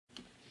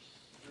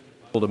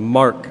To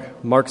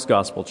Mark's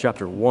Gospel,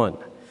 chapter 1.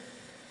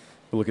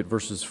 We'll look at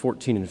verses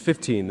 14 and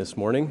 15 this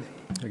morning.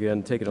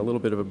 Again, taking a little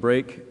bit of a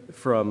break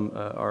from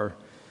our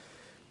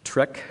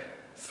trek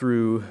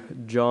through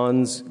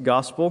John's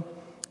Gospel.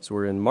 So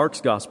we're in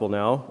Mark's Gospel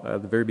now,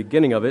 the very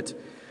beginning of it,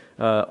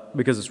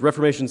 because it's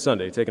Reformation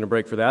Sunday, taking a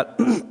break for that.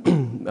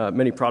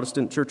 Many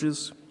Protestant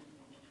churches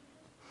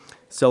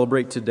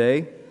celebrate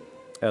today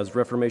as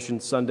Reformation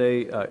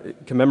Sunday.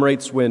 It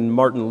commemorates when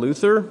Martin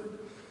Luther,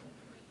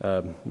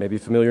 maybe a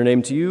familiar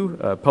name to you,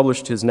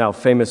 published his now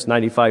famous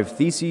 95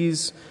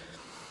 Theses,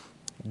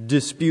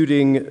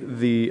 disputing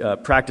the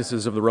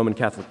practices of the Roman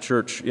Catholic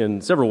Church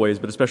in several ways,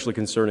 but especially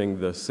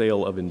concerning the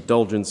sale of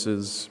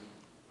indulgences,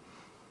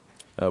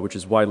 which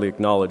is widely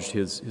acknowledged.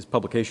 His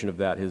publication of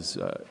that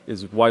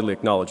is widely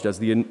acknowledged as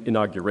the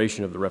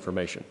inauguration of the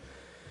Reformation.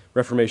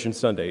 Reformation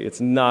Sunday. It's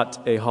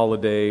not a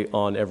holiday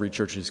on every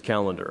church's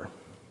calendar.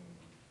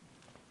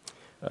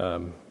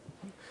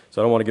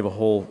 So I don't want to give a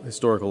whole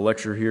historical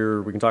lecture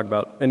here. We can talk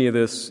about any of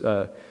this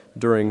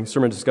during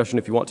sermon discussion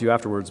if you want to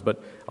afterwards,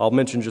 but I'll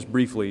mention just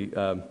briefly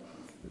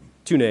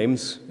two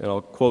names, and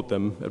I'll quote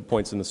them at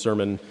points in the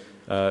sermon,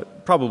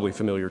 probably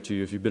familiar to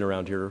you if you've been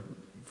around here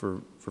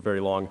for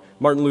very long.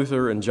 Martin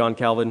Luther and John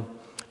Calvin.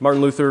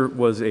 Martin Luther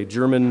was a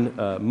German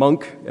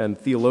monk and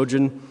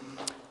theologian,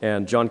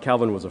 and John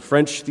Calvin was a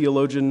French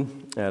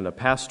theologian and a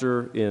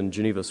pastor in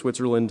Geneva,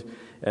 Switzerland.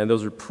 And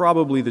those are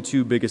probably the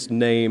two biggest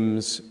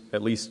names,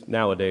 at least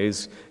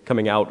nowadays,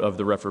 coming out of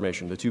the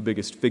Reformation, the two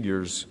biggest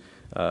figures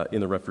in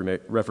the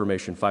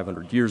Reformation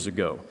 500 years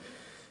ago.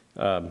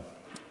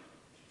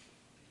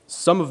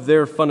 Some of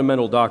their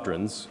fundamental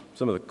doctrines,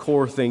 some of the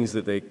core things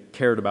that they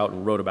cared about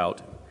and wrote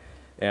about,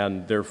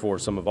 and therefore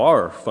some of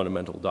our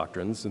fundamental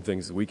doctrines and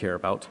things that we care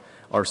about,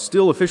 are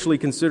still officially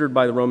considered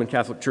by the Roman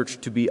Catholic Church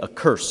to be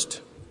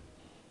accursed.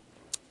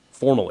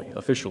 Formally,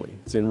 officially.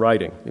 It's in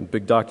writing, in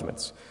big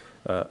documents.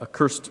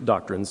 Accursed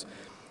doctrines,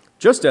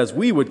 just as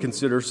we would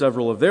consider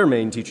several of their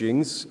main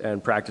teachings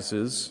and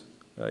practices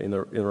in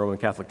the Roman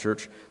Catholic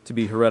Church to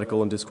be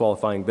heretical and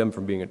disqualifying them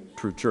from being a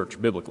true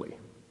church biblically.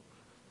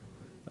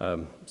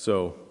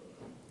 So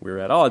we're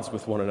at odds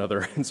with one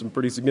another in some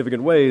pretty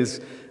significant ways.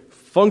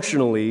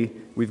 Functionally,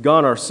 we've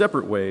gone our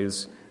separate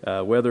ways,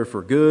 whether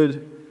for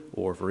good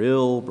or for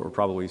ill, or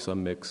probably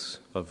some mix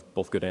of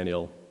both good and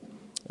ill.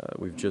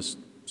 We've just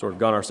sort of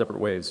gone our separate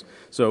ways.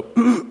 So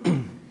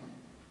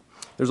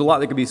there's a lot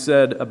that could be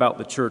said about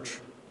the church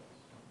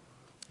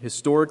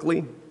historically,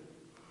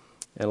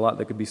 and a lot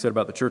that could be said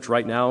about the church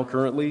right now,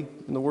 currently,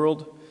 in the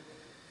world.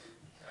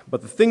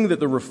 But the thing that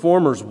the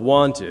Reformers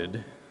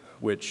wanted,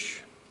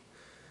 which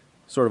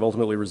sort of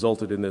ultimately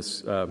resulted in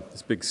this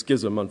big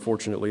schism,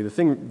 unfortunately, the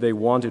thing they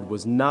wanted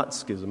was not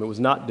schism, it was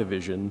not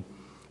division,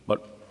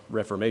 but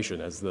reformation,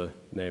 as the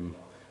name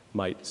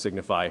might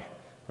signify.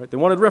 Right? They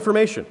wanted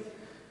reformation.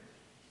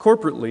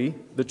 Corporately,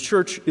 the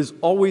church is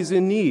always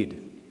in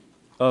need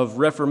of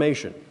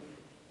reformation.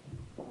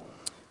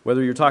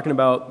 Whether you're talking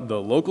about the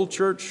local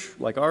church,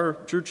 like our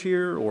church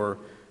here, or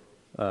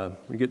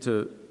we get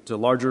to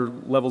larger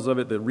levels of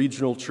it, the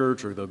regional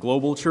church or the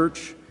global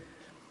church,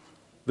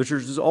 the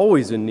church is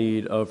always in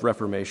need of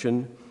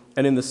reformation.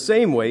 And in the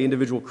same way,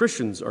 individual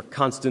Christians are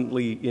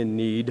constantly in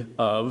need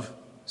of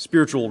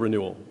spiritual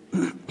renewal,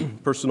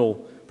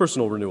 personal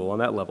renewal on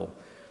that level.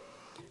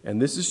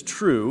 And this is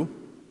true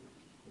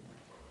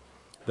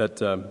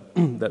that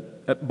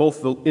at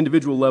both the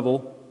individual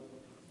level,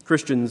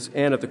 Christians,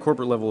 and at the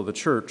corporate level of the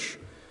church,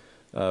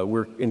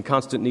 we're in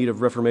constant need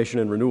of reformation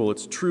and renewal.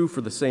 It's true for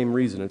the same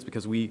reason. It's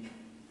because we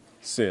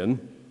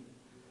sin,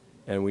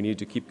 and we need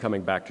to keep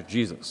coming back to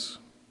Jesus.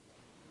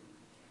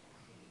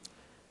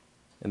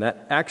 And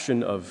that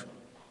action of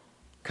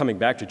coming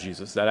back to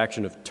Jesus, that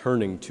action of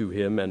turning to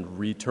Him and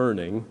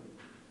returning,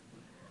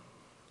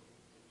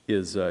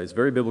 is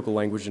very biblical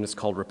language, and it's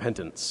called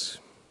repentance.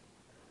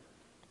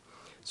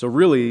 So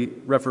really,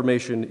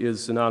 Reformation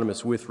is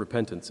synonymous with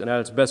repentance. And at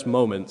its best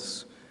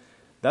moments,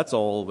 that's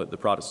all that the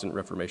Protestant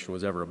Reformation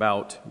was ever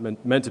about,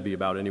 meant to be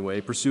about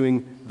anyway,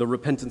 pursuing the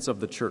repentance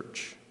of the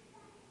church.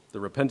 The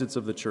repentance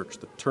of the church,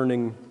 the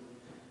turning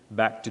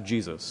back to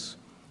Jesus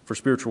for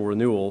spiritual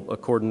renewal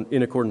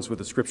in accordance with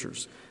the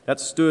Scriptures. That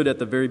stood at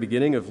the very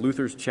beginning of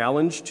Luther's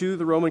challenge to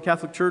the Roman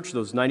Catholic Church,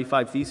 those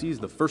 95 Theses.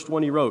 The first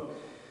one he wrote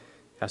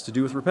has to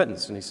do with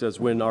repentance. And he says,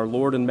 when our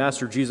Lord and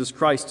Master Jesus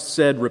Christ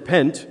said,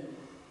 "Repent,"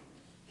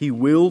 He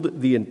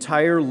willed the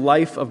entire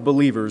life of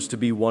believers to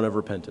be one of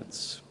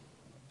repentance.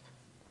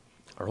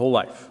 Our whole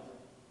life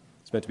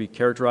is meant to be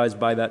characterized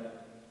by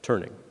that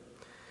turning.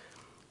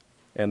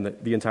 And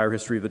the entire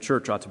history of the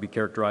church ought to be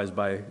characterized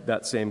by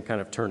that same kind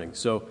of turning.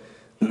 So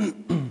it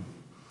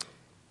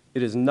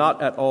is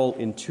not at all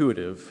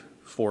intuitive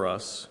for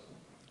us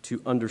to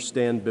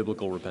understand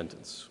biblical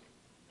repentance.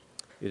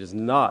 It is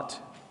not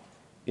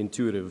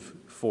intuitive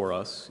for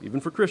us, even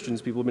for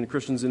Christians. People have been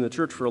Christians in the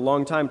church for a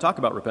long time, talk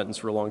about repentance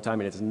for a long time,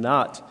 and it's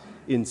not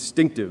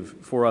instinctive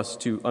for us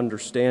to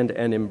understand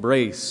and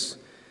embrace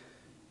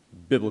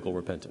biblical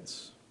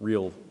repentance,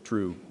 real,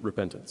 true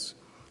repentance.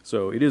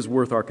 So it is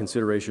worth our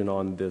consideration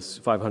on this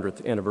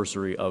 500th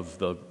anniversary of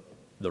the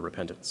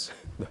repentance,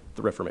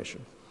 the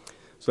Reformation.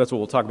 So that's what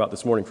we'll talk about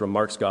this morning from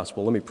Mark's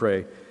Gospel. Let me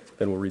pray,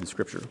 then we'll read the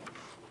Scripture.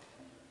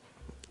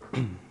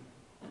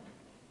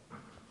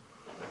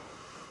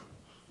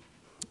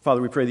 Father,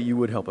 we pray that you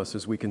would help us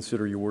as we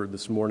consider your word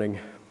this morning.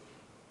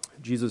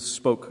 Jesus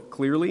spoke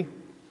clearly,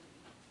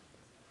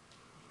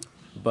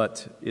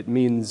 but it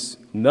means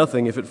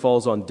nothing if it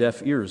falls on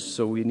deaf ears.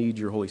 So we need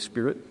your Holy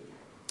Spirit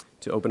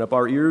to open up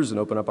our ears and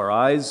open up our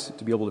eyes,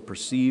 to be able to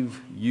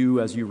perceive you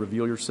as you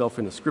reveal yourself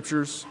in the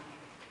Scriptures,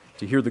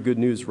 to hear the good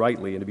news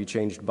rightly and to be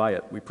changed by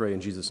it. We pray in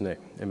Jesus' name.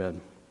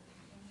 Amen.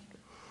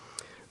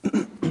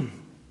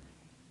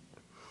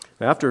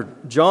 After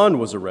John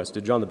was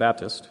arrested, John the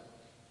Baptist,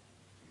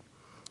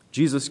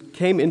 Jesus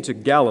came into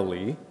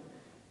Galilee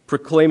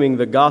proclaiming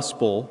the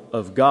gospel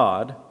of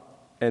God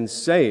and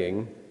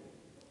saying,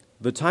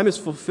 "The time is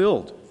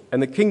fulfilled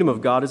and the kingdom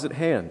of God is at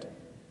hand.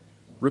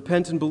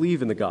 Repent and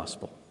believe in the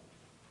gospel."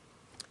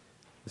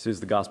 This is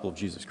the gospel of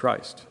Jesus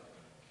Christ.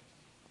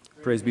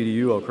 Praise be to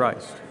you, O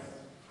Christ.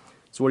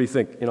 So what do you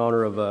think? In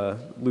honor of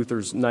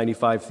Luther's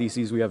 95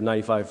 Theses, we have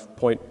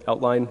 95-point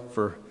outline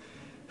for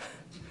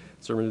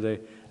sermon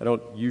today. I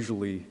don't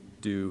usually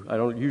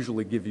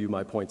give you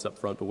my points up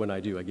front, but when I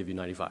do, I give you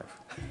 95.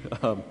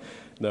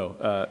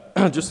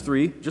 Just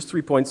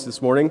three points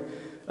this morning.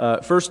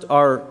 First,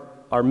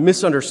 our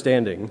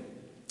misunderstanding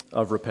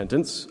of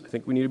repentance. I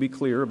think we need to be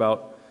clear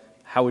about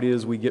how it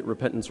is we get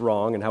repentance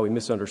wrong and how we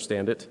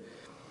misunderstand it.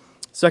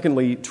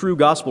 Secondly, true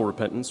gospel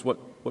repentance, what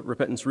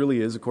repentance really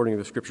is according to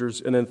the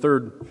Scriptures. And then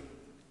third,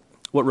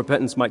 what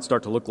repentance might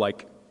start to look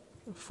like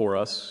for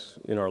us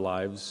in our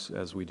lives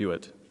as we do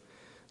it.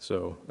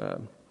 So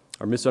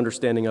our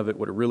misunderstanding of it,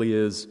 what it really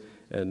is,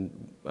 and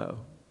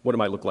what it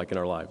might look like in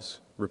our lives,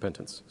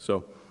 repentance.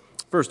 So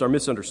first, our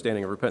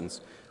misunderstanding of repentance.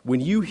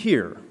 When you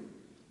hear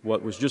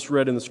what was just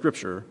read in the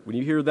Scripture, when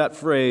you hear that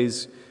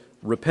phrase,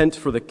 "Repent,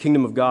 for the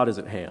kingdom of God is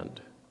at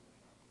hand,"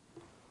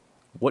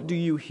 what do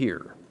you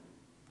hear?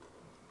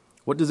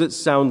 What does it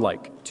sound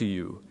like to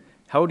you?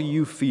 How do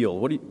you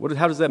feel?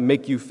 How does that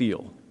make you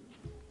feel?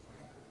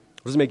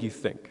 What does it make you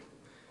think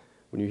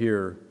when you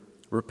hear,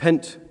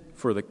 "Repent,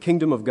 for the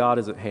kingdom of God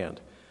is at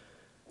hand"?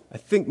 I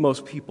think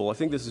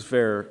this is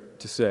fair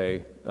to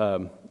say,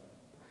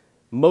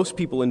 most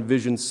people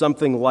envision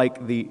something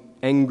like the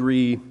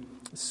angry,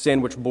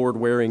 sandwich board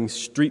wearing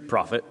street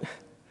prophet,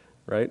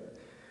 right?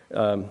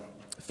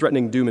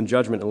 Threatening doom and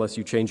judgment unless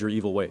you change your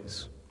evil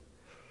ways.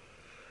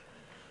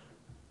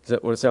 Is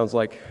that what it sounds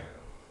like?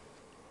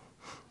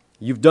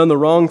 You've done the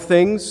wrong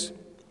things,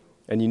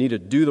 and you need to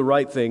do the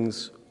right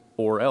things,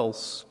 or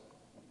else.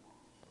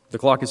 The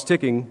clock is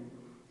ticking.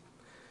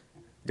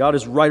 God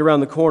is right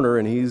around the corner,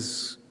 and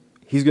He's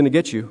going to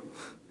get you.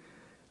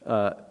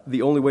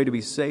 The only way to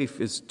be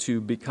safe is to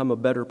become a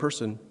better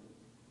person.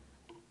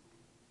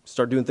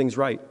 Start doing things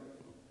right.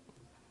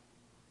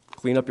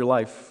 Clean up your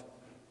life.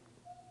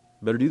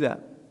 Better do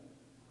that.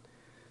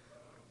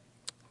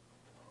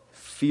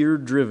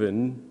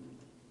 Fear-driven,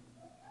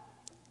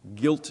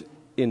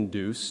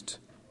 guilt-induced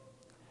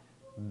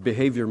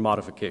behavior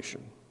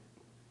modification.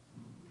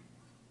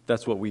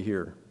 That's what we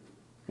hear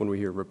when we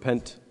hear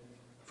repent,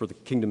 for the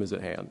kingdom is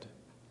at hand.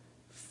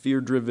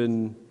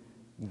 Fear-driven,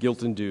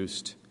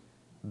 guilt-induced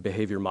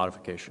behavior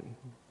modification.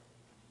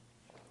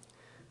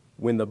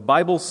 When the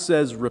Bible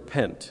says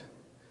repent,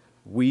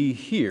 we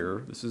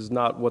hear, this is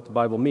not what the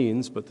Bible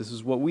means, but this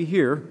is what we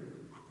hear.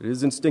 It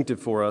is instinctive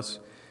for us.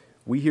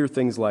 We hear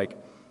things like,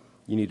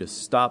 you need to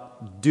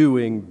stop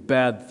doing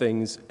bad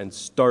things and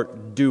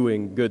start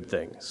doing good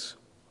things.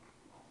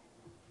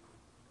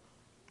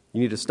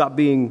 You need to stop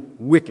being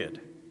wicked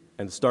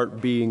and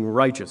start being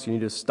righteous. You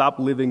need to stop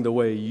living the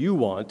way you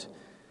want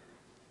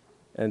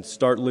and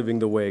start living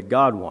the way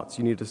God wants.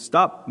 You need to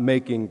stop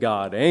making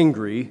God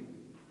angry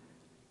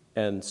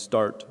and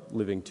start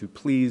living to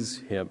please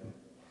Him.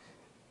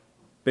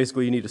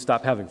 Basically, you need to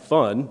stop having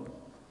fun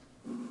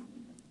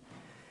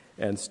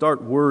and start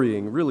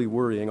really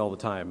worrying all the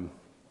time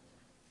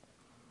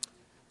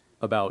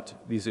about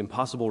these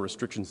impossible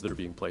restrictions that are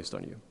being placed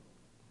on you.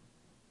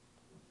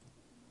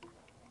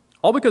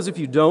 All because if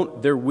you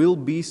don't, there will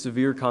be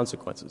severe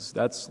consequences.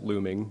 That's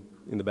looming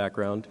in the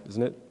background,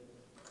 isn't it?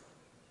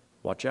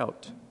 Watch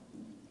out.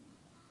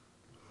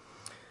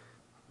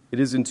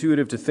 It is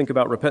intuitive to think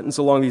about repentance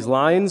along these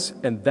lines,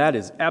 and that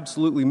is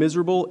absolutely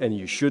miserable, and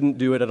you shouldn't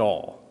do it at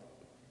all.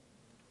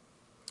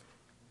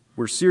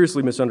 We're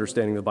seriously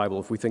misunderstanding the Bible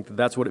if we think that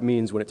that's what it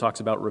means when it talks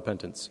about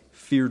repentance.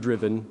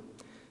 Fear-driven,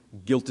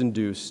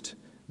 guilt-induced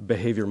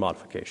behavior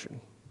modification.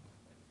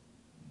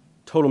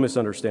 Total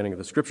misunderstanding of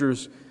the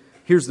Scriptures.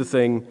 Here's the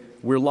thing.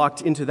 We're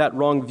locked into that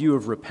wrong view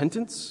of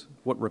repentance,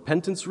 what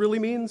repentance really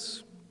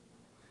means,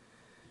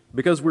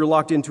 because we're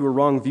locked into a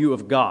wrong view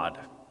of God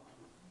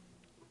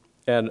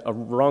and a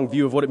wrong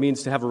view of what it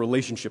means to have a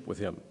relationship with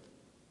Him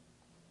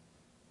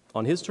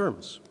on His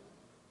terms.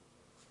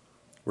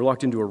 We're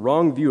locked into a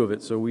wrong view of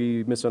it, so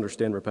we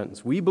misunderstand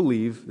repentance. We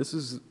believe, this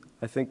is,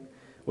 I think,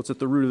 what's at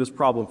the root of this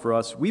problem for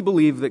us. We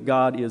believe that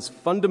God is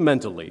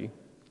fundamentally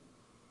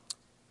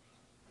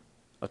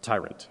a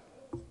tyrant.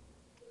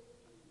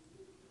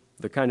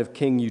 The kind of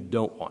king you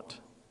don't want.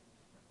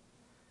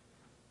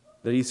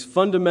 That he's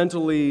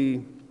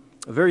fundamentally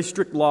a very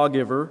strict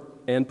lawgiver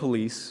and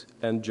police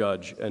and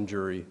judge and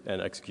jury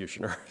and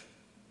executioner.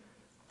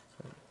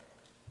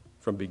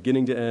 From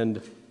beginning to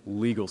end,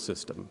 legal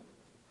system.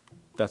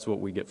 That's what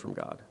we get from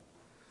God.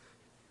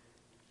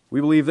 We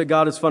believe that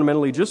God is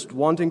fundamentally just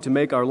wanting to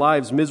make our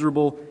lives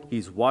miserable.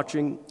 He's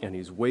watching and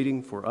he's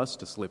waiting for us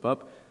to slip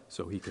up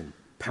so he can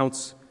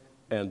pounce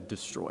and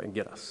destroy and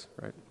get us,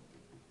 right?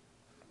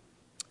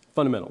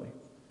 Fundamentally.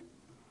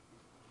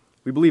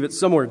 We believe it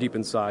somewhere deep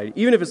inside,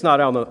 even if it's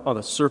not on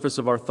the surface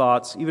of our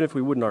thoughts, even if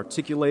we wouldn't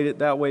articulate it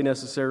that way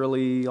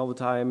necessarily all the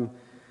time,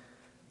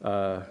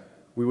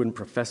 we wouldn't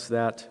profess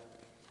that.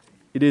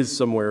 It is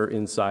somewhere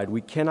inside.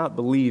 We cannot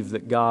believe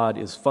that God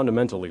is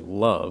fundamentally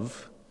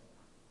love.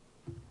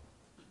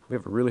 We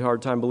have a really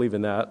hard time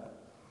believing that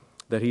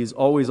he's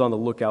always on the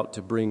lookout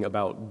to bring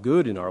about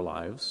good in our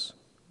lives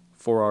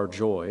for our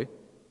joy.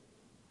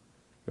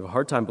 We have a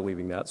hard time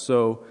believing that,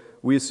 so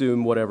we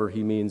assume whatever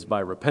he means by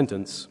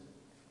repentance,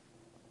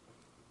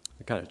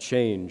 a kind of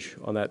change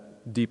on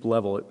that deep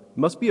level, it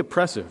must be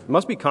oppressive. It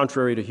must be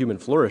contrary to human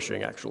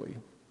flourishing, actually.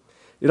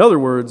 In other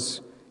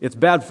words, it's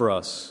bad for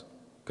us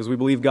because we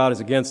believe God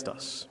is against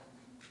us.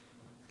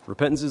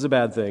 Repentance is a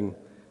bad thing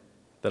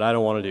that I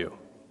don't want to do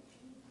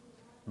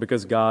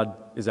because God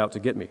is out to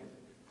get me.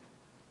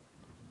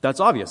 That's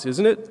obvious,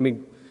 isn't it? I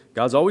mean,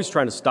 God's always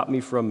trying to stop me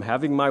from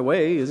having my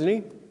way, isn't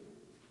he?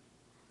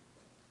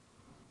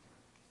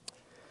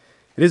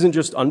 It isn't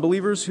just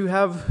unbelievers who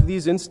have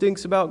these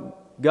instincts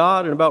about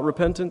God and about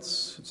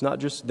repentance. It's not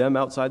just them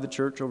outside the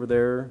church over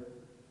there.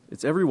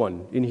 It's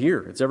everyone in here.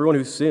 It's everyone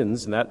who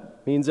sins, and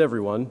that means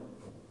everyone,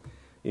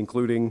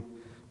 including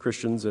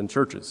Christians and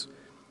churches.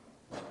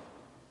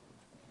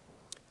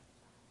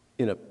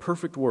 In a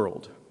perfect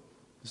world,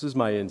 this is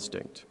my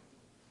instinct.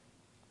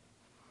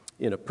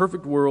 In a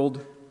perfect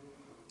world,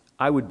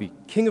 I would be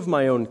king of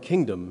my own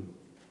kingdom,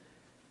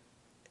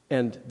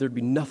 and there'd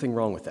be nothing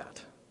wrong with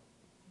that.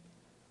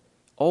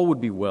 All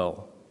would be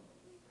well,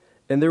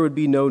 and there would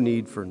be no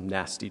need for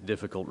nasty,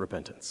 difficult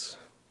repentance.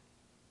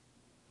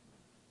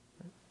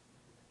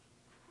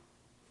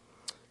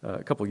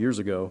 A couple years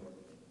ago,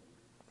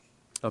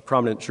 a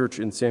prominent church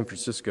in San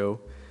Francisco,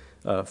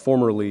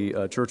 formerly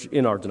a church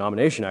in our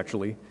denomination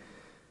actually,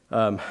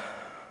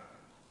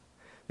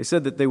 they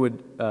said that they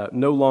would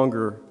no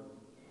longer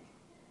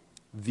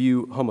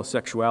view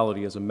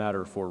homosexuality as a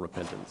matter for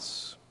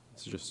repentance.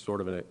 It's just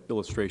sort of an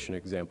illustration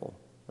example.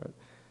 Right?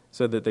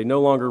 Said that they no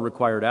longer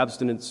required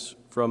abstinence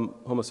from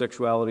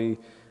homosexuality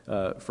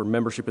for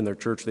membership in their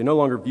church. They no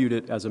longer viewed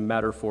it as a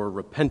matter for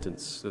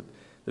repentance,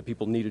 that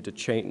people needed to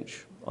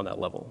change on that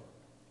level.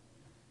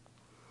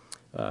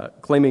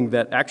 Claiming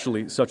that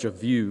actually such a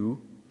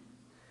view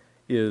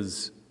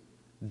is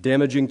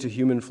damaging to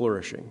human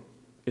flourishing.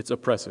 It's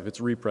oppressive,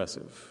 it's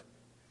repressive.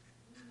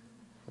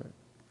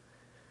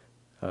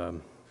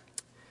 And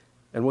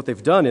what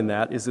they've done in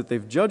that is that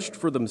they've judged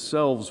for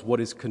themselves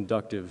what is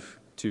conducive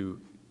to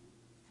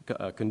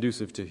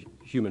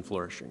human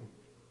flourishing.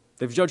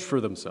 They've judged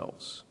for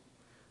themselves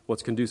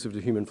what's conducive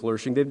to human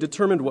flourishing. They've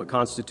determined what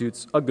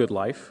constitutes a good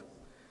life.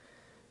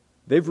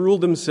 They've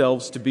ruled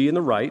themselves to be in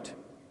the right,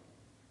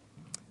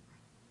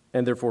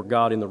 and therefore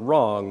God in the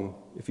wrong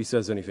if he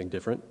says anything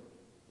different.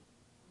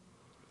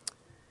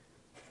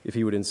 If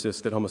he would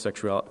insist that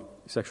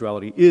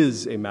homosexuality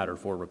is a matter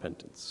for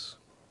repentance.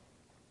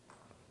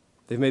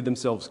 They've made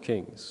themselves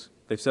kings.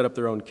 They've set up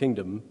their own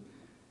kingdom,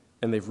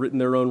 and they've written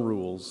their own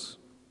rules.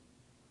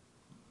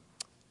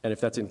 And if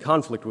that's in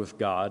conflict with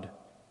God,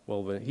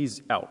 well, then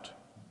he's out.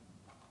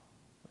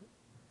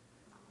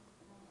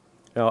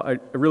 Now, I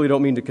really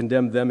don't mean to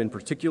condemn them in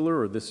particular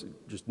or just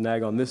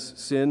nag on this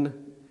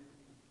sin,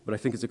 but I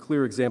think it's a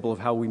clear example of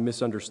how we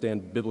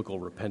misunderstand biblical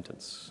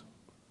repentance.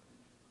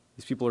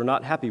 These people are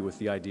not happy with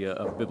the idea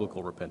of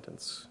biblical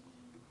repentance.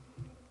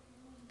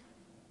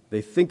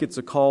 They think it's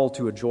a call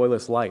to a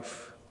joyless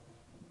life.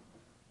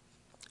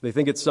 They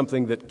think it's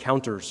something that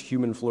counters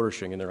human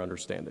flourishing in their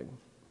understanding.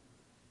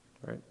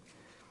 Right?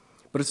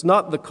 But it's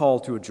not the call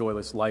to a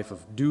joyless life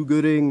of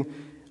do-gooding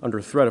under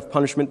threat of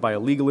punishment by a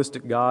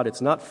legalistic God.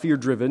 It's not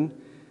fear-driven,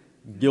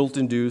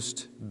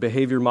 guilt-induced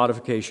behavior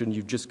modification.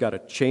 You've just got to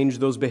change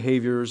those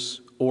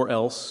behaviors or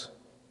else.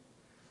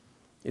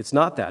 It's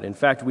not that. In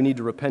fact, we need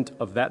to repent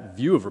of that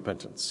view of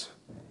repentance.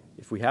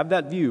 If we have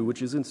that view,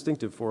 which is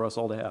instinctive for us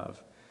all to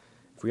have,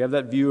 if we have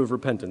that view of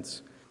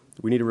repentance,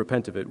 we need to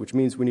repent of it, which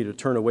means we need to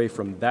turn away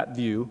from that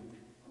view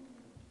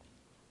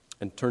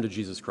and turn to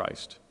Jesus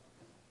Christ,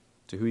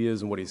 to who he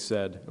is and what he's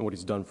said and what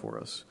he's done for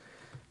us.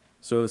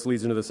 So this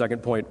leads into the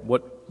second point.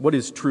 What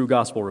is true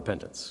gospel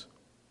repentance?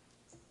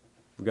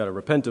 We've got to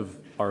repent of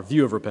our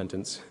view of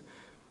repentance.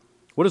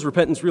 What does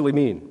repentance really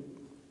mean?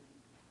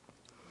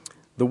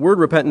 The word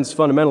repentance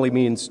fundamentally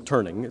means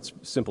turning. It's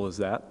simple as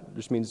that. It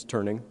just means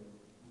turning.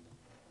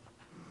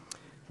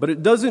 But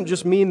it doesn't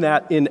just mean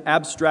that in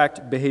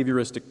abstract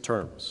behavioristic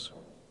terms,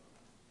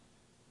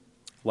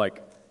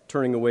 like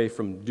turning away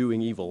from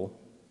doing evil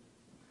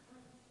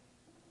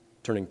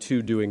turning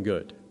to doing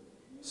good,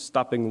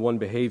 stopping one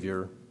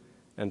behavior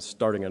and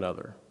starting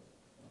another.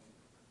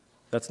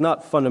 That's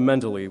not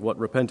fundamentally what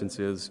repentance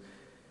is.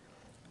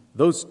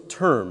 Those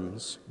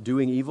terms,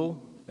 doing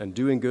evil and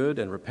doing good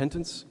and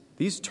repentance,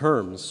 these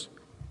terms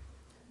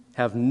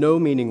have no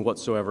meaning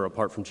whatsoever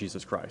apart from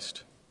Jesus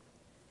Christ.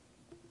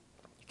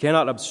 You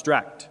cannot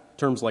abstract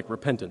terms like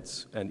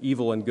repentance and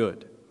evil and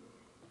good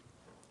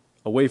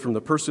away from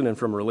the person and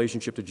from a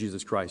relationship to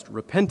Jesus Christ.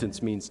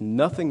 Repentance means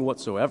nothing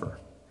whatsoever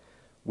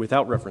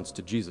without reference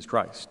to Jesus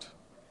Christ.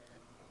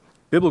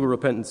 Biblical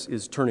repentance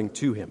is turning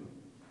to him.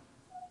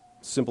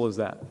 Simple as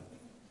that.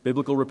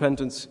 Biblical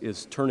repentance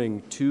is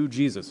turning to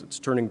Jesus. It's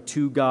turning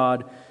to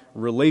God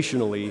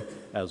relationally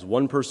as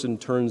one person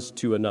turns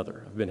to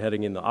another. I've been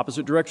heading in the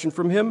opposite direction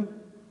from him,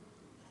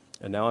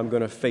 and now I'm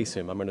going to face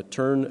him. I'm going to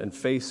turn and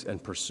face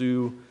and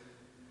pursue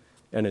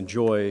and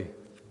enjoy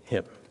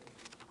him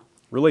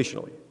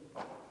relationally.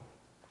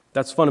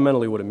 That's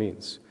fundamentally what it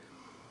means.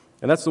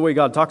 And that's the way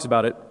God talks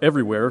about it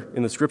everywhere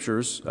in the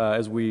Scriptures,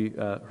 as we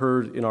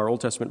heard in our Old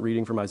Testament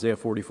reading from Isaiah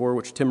 44,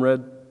 which Tim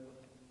read.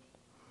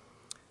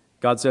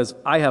 God says,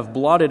 I have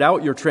blotted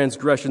out your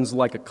transgressions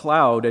like a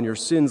cloud and your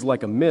sins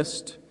like a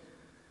mist.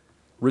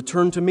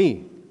 Return to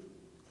me,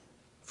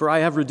 for I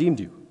have redeemed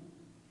you.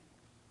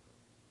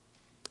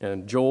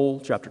 And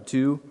Joel chapter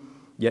 2,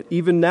 yet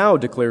even now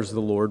declares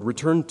the Lord,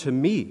 return to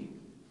me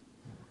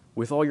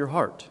with all your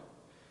heart.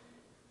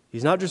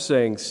 He's not just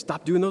saying,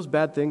 stop doing those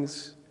bad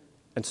things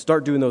and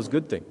start doing those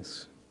good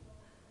things.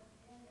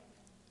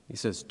 He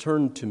says,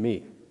 turn to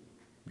me,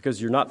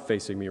 because you're not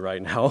facing me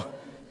right now.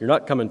 You're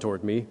not coming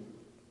toward me.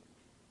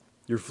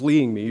 You're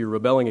fleeing me. You're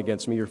rebelling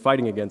against me. You're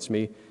fighting against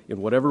me.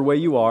 In whatever way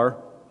you are,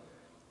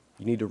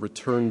 you need to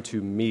return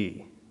to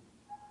me,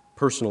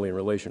 personally and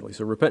relationally.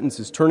 So repentance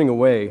is turning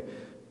away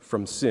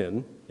from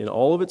sin in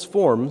all of its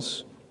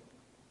forms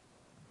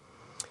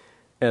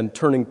and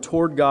turning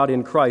toward God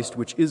in Christ,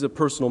 which is a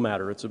personal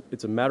matter.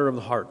 It's a matter of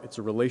the heart. It's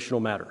a relational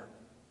matter.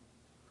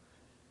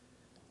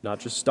 Not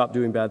just stop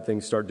doing bad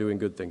things, start doing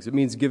good things. It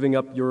means giving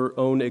up your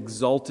own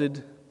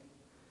exalted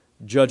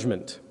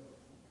judgment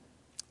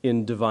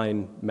in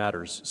divine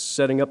matters,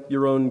 setting up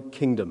your own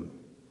kingdom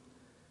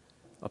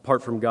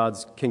apart from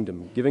God's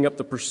kingdom, giving up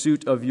the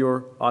pursuit of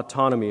your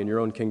autonomy in your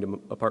own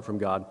kingdom apart from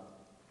God,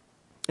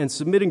 and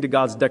submitting to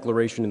God's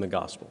declaration in the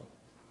gospel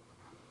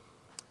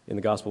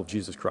of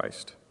Jesus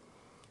Christ.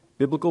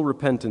 Biblical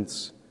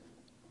repentance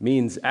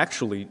means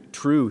actually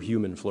true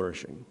human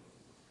flourishing,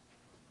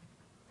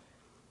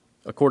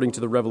 according to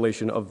the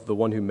revelation of the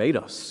one who made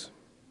us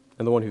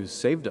and the one who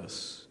saved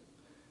us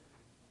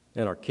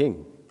and our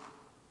King.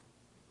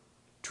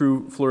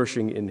 True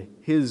flourishing in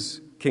his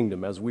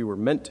kingdom as we were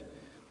meant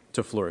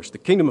to flourish. The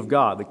kingdom of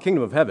God, the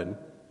kingdom of heaven,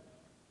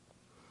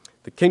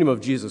 the kingdom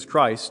of Jesus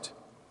Christ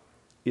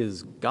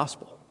is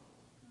gospel.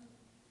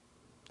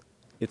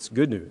 It's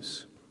good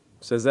news.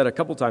 It says that a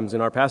couple times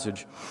in our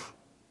passage.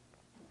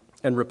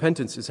 And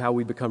repentance is how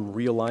we become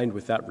realigned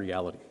with that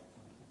reality.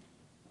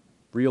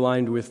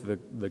 Realigned with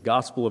the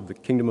gospel of the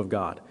kingdom of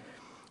God.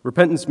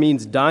 Repentance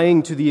means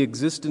dying to the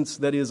existence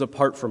that is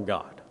apart from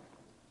God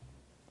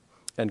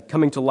and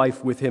coming to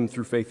life with him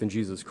through faith in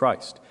Jesus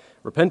Christ.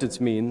 Repentance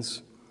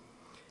means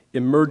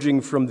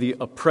emerging from the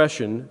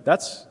oppression.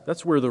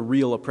 That's where the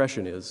real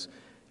oppression is,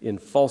 in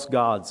false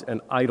gods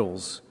and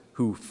idols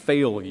who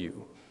fail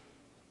you,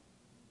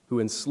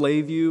 who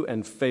enslave you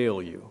and fail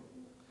you.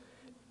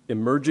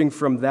 Emerging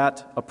from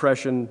that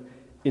oppression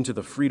into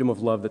the freedom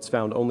of love that's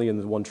found only in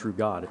the one true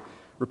God.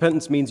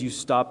 Repentance means you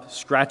stop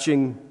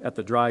scratching at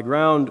the dry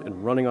ground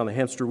and running on the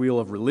hamster wheel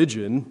of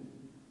religion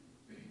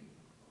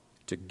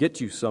to get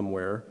you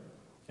somewhere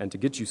and to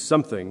get you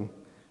something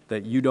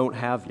that you don't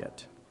have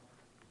yet.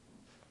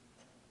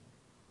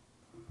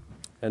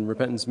 And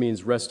repentance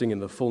means resting in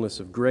the fullness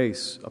of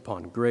grace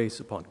upon grace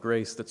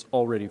that's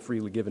already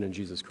freely given in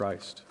Jesus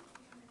Christ.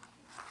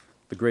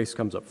 The grace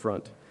comes up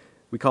front.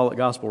 We call it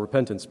gospel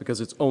repentance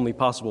because it's only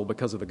possible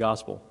because of the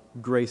gospel.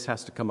 Grace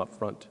has to come up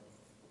front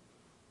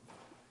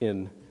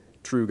in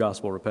true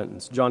gospel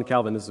repentance. John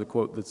Calvin, this is a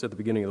quote that's at the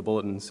beginning of the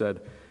bulletin, said,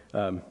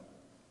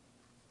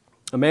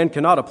 a man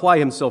cannot apply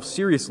himself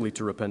seriously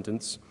to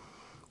repentance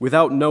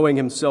without knowing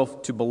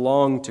himself to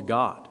belong to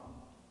God.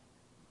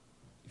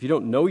 If you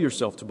don't know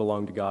yourself to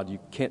belong to God, you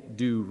can't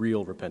do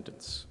real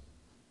repentance.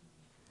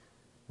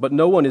 But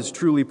no one is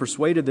truly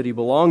persuaded that he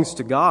belongs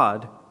to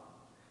God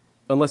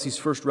unless he's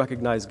first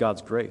recognized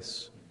God's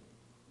grace.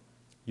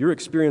 Your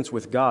experience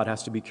with God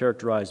has to be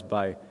characterized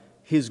by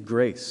his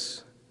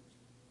grace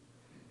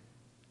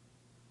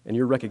and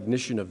your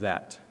recognition of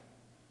that,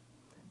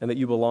 and that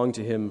you belong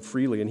to him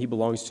freely and he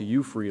belongs to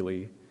you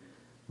freely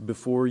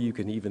before you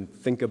can even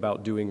think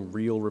about doing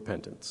real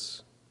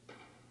repentance.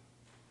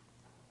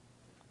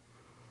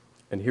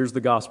 And here's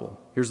the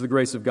gospel. Here's the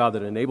grace of God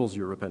that enables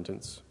your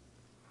repentance.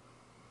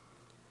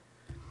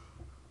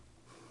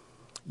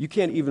 You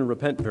can't even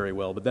repent very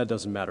well, but that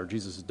doesn't matter.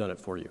 Jesus has done it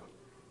for you.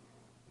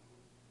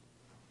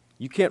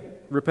 You can't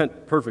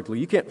repent perfectly.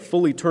 You can't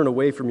fully turn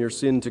away from your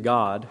sin to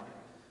God,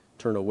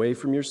 turn away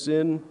from your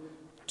sin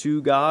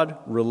to God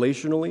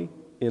relationally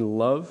in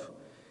love.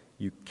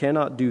 You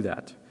cannot do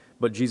that.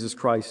 But Jesus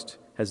Christ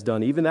has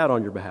done even that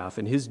on your behalf,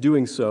 and his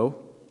doing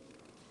so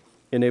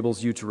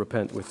enables you to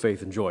repent with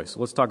faith and joy. So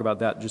let's talk about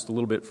that just a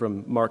little bit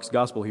from Mark's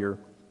gospel here.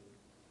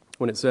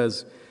 When it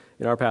says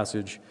in our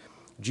passage,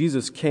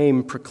 Jesus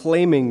came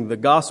proclaiming the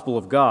gospel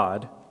of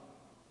God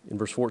in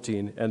verse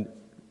 14, and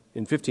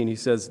in 15 he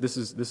says this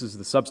is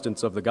the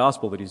substance of the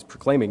gospel that he's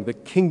proclaiming. The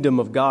kingdom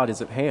of God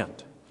is at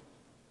hand.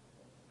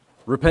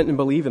 Repent and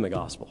believe in the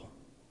gospel.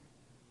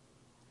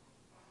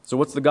 So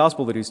what's the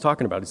gospel that he's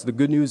talking about? It's the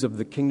good news of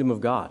the kingdom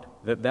of God,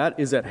 that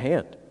is at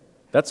hand.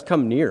 That's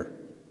come near.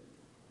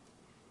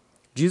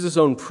 Jesus'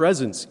 own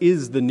presence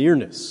is the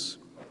nearness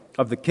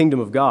of the kingdom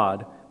of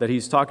God that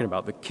he's talking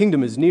about. The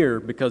kingdom is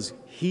near because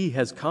he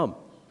has come.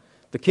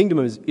 The kingdom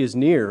is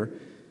near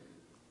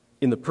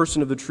in the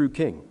person of the true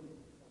king.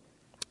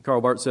 Karl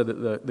Barth said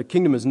that the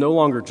kingdom is no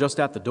longer just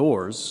at the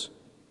doors.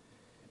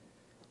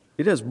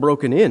 It has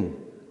broken in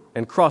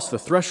and crossed the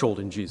threshold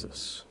in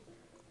Jesus.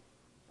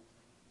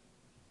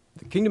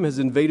 The kingdom has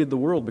invaded the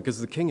world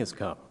because the king has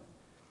come.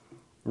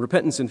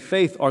 Repentance and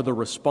faith are the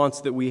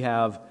response that we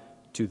have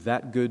to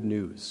that good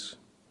news.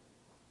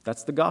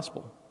 That's the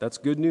gospel. That's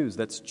good news.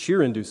 That's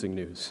cheer-inducing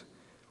news.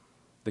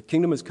 The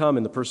kingdom has come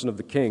in the person of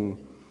the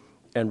king,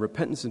 and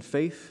repentance and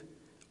faith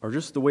are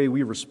just the way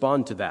we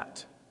respond to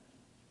that.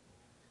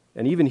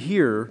 And even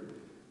here,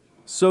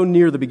 so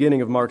near the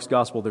beginning of Mark's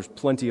gospel, there's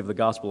plenty of the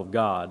gospel of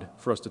God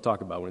for us to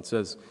talk about. When it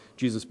says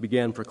Jesus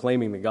began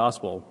proclaiming the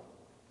gospel,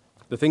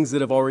 the things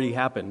that have already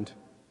happened,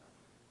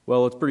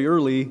 well, it's pretty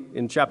early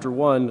in chapter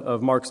 1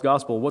 of Mark's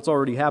gospel. What's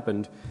already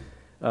happened?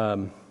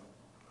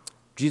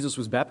 Jesus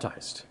was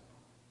baptized.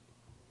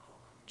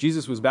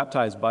 Jesus was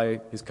baptized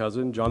by his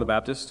cousin, John the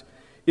Baptist,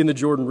 in the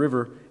Jordan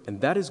River, and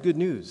that is good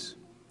news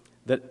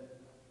that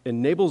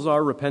enables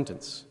our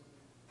repentance.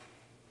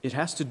 It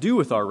has to do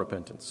with our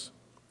repentance,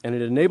 and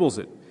it enables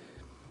it.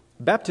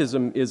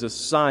 Baptism is a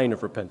sign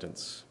of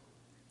repentance,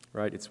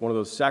 right? It's one of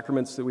those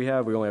sacraments that we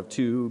have. We only have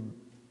two,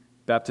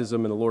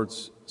 baptism and the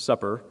Lord's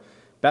Supper.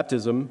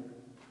 Baptism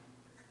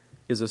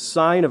is a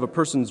sign of a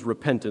person's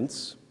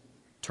repentance,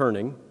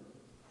 turning,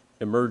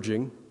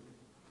 emerging,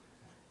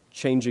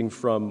 changing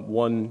from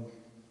one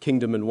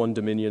kingdom and one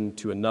dominion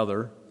to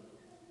another,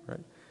 right?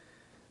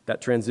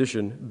 That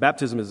transition.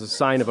 Baptism is a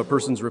sign of a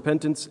person's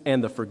repentance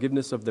and the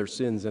forgiveness of their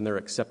sins and their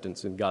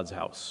acceptance in God's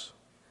house.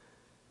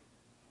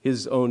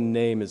 His own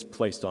name is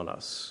placed on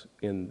us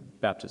in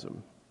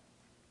baptism.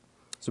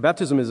 So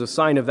baptism is a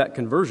sign of that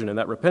conversion and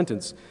that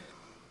repentance.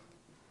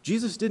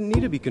 Jesus didn't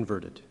need to be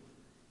converted.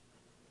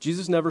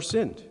 Jesus never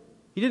sinned.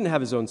 He didn't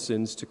have his own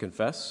sins to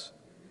confess.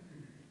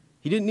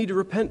 He didn't need to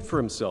repent for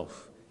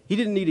himself. He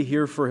didn't need to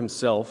hear for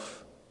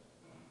himself,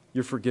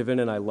 "You're forgiven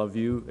and I love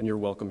you and you're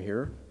welcome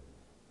here."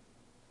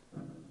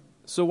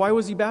 So why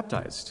was he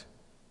baptized?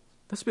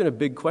 That's been a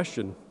big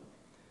question.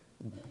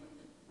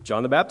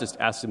 John the Baptist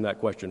asked him that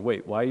question.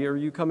 Wait, why are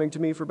you coming to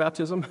me for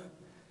baptism?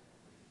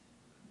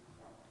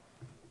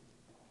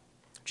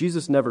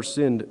 Jesus never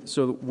sinned,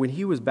 so when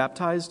he was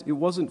baptized, it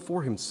wasn't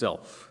for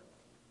himself.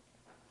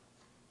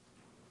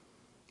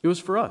 It was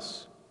for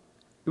us.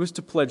 It was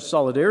to pledge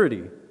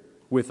solidarity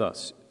with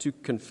us, to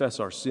confess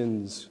our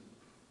sins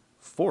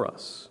for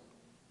us,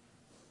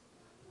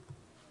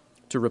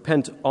 to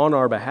repent on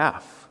our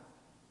behalf,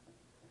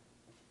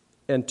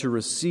 and to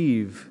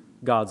receive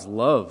God's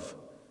love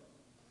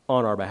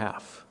on our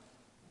behalf.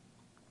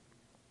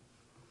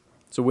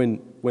 So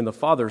when the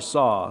Father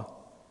saw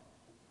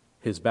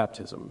his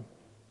baptism,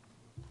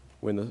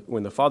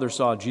 when the Father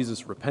saw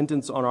Jesus'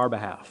 repentance on our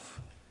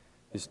behalf,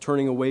 his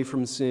turning away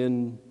from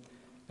sin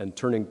and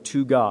turning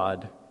to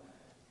God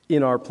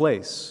in our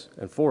place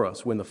and for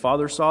us, when the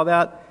Father saw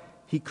that,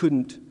 he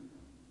couldn't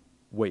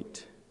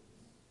wait.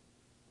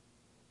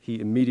 He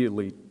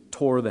immediately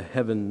tore the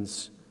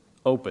heavens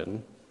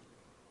open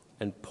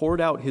and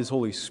poured out his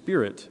Holy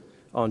Spirit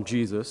on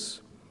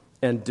Jesus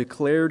and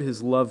declared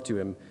his love to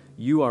him.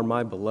 "You are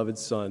my beloved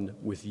Son,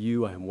 with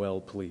you I am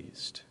well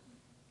pleased."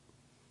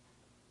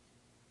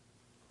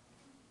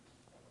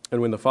 And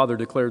when the Father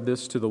declared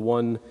this to the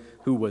one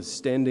who was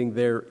standing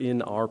there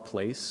in our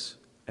place,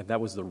 and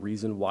that was the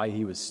reason why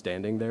he was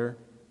standing there,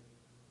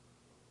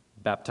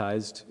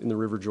 baptized in the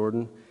River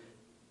Jordan,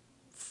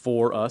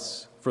 for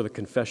us, for the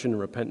confession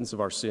and repentance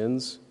of our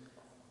sins,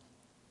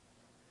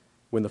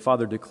 when the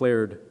Father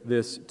declared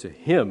this to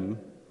him,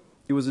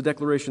 it was a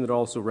declaration that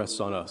also rests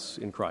on us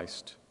in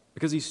Christ,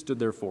 because he stood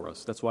there for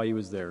us. That's why he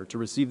was there, to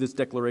receive this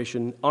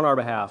declaration on our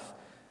behalf,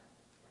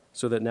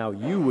 so that now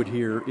you would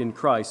hear in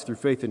Christ, through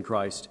faith in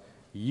Christ,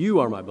 "You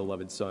are my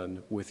beloved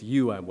Son, with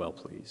you I am well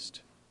pleased."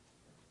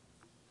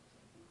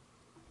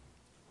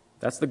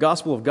 That's the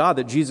gospel of God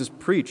that Jesus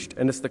preached,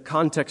 and it's the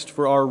context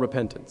for our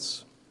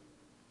repentance.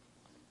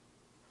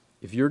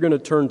 If you're going to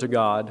turn to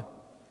God,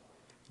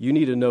 you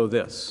need to know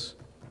this,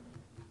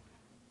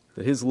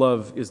 that his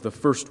love is the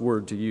first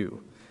word to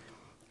you.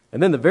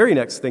 And then the very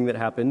next thing that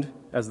happened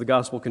as the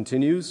gospel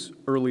continues,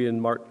 early in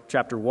Mark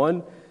chapter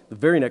 1, the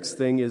very next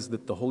thing is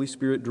that the Holy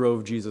Spirit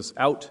drove Jesus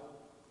out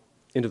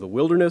into the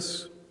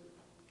wilderness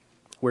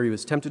where he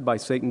was tempted by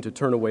Satan to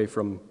turn away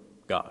from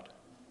God.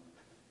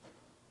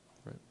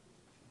 Right?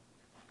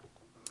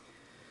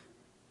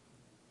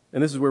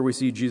 And this is where we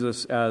see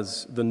Jesus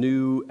as the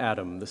new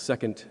Adam, the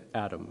second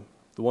Adam,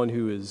 the one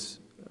who is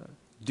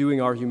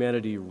doing our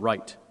humanity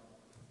right,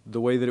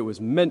 the way that it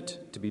was meant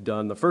to be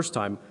done the first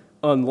time,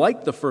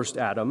 unlike the first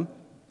Adam,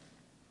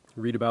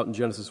 read about in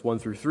Genesis 1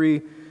 through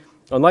 3,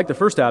 unlike the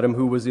first Adam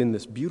who was in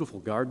this beautiful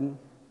garden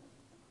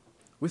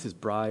with his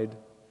bride,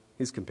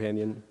 his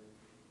companion,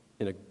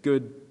 in a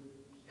good,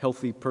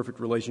 healthy, perfect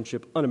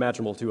relationship,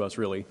 unimaginable to us,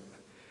 really.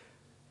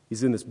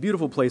 He's in this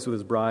beautiful place with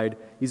his bride.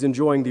 He's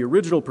enjoying the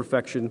original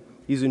perfection.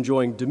 He's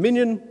enjoying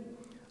dominion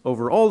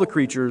over all the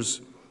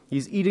creatures.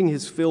 He's eating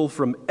his fill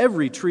from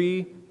every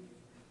tree.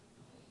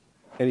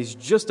 And he's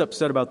just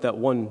upset about that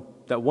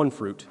one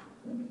fruit.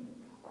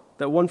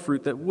 That one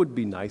fruit that would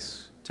be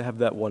nice to have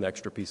that one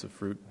extra piece of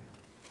fruit.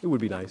 It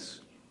would be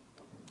nice.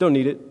 Don't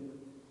need it.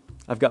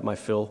 I've got my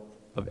fill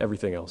of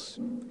everything else.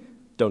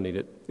 Don't need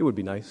it. It would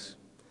be nice.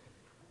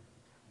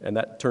 And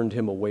that turned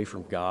him away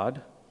from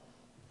God.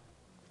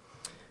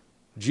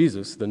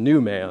 Jesus, the new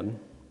man,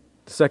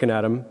 the second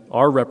Adam,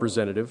 our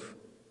representative,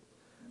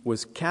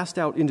 was cast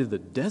out into the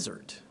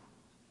desert.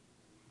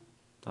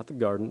 Not the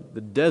garden,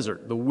 the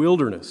desert, the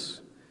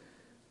wilderness,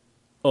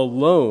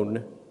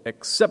 alone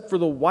except for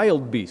the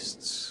wild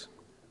beasts,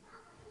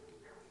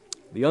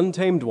 the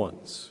untamed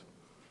ones,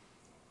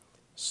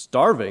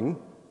 starving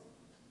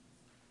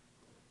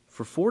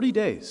for 40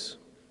 days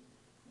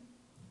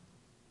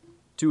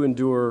to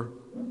endure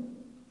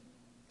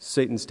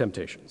Satan's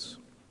temptations.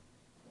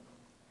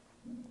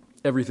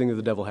 Everything that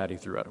the devil had, he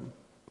threw at him.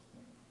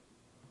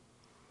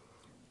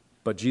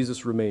 But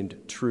Jesus remained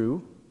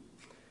true.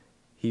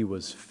 He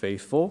was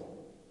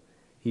faithful.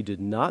 He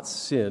did not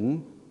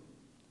sin.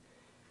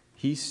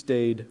 He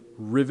stayed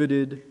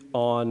riveted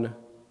on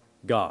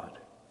God,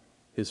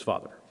 his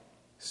Father.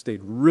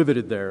 Stayed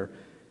riveted there.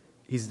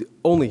 He's the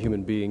only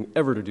human being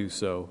ever to do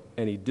so,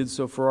 and he did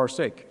so for our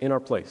sake, in our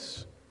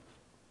place.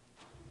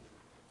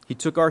 He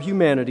took our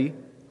humanity,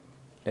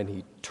 and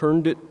he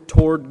turned it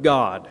toward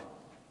God.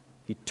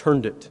 He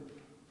turned it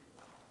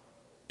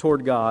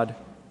toward God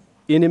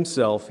in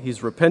himself.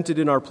 He's repented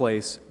in our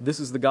place. This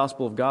is the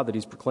gospel of God that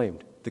he's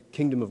proclaimed. The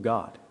kingdom of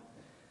God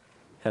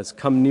has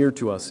come near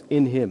to us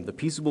in him, the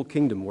peaceable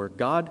kingdom where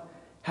God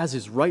has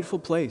his rightful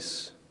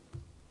place,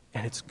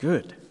 and it's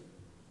good.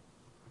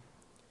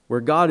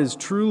 Where God is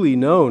truly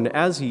known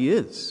as he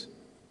is,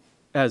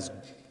 as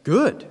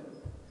good.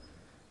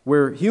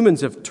 Where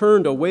humans have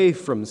turned away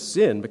from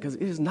sin because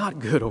it is not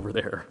good over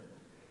there.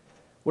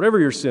 Whatever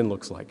your sin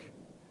looks like,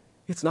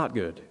 it's not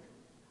good.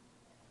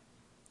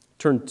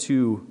 Turn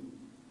to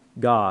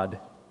God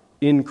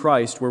in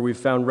Christ, where we've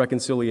found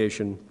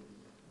reconciliation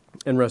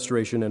and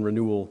restoration and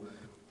renewal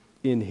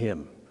in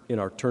him, in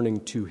our turning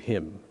to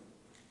him.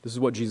 This is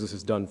what Jesus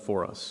has done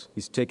for us.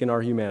 He's taken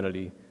our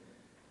humanity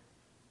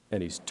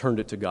and he's turned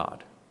it to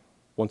God,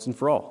 once and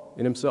for all,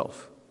 in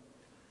himself.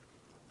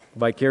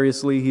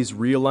 Vicariously, he's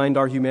realigned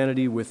our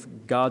humanity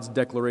with God's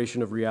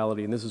declaration of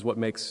reality, and this is what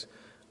makes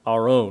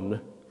our own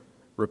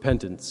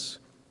repentance,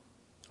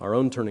 our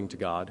own turning to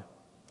God,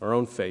 our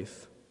own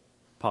faith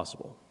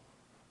possible.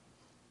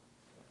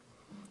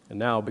 And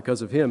now,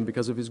 because of him,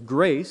 because of his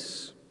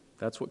grace,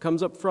 that's what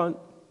comes up front,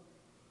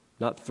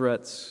 not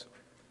threats,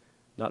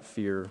 not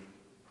fear.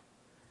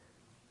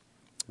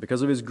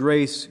 Because of his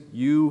grace,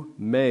 you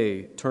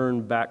may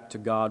turn back to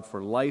God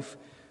for life,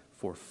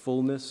 for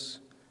fullness,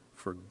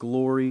 for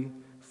glory,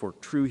 for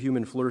true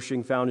human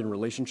flourishing found in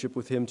relationship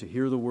with him, to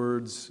hear the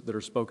words that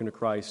are spoken to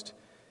Christ,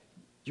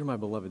 "You're my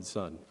beloved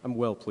Son. I'm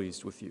well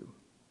pleased with you."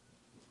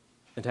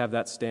 And to have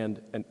that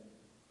stand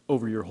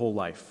over your whole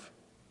life.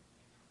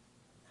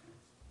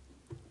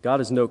 God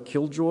is no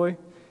killjoy.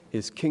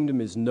 His kingdom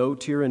is no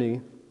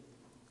tyranny.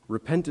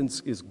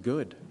 Repentance is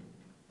good.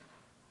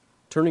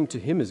 Turning to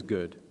him is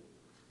good,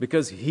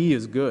 because he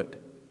is good.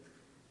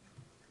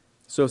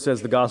 So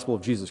says the gospel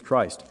of Jesus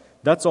Christ.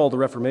 That's all the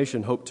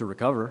Reformation hoped to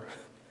recover.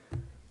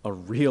 A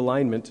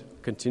realignment,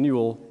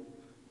 continual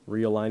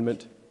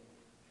realignment,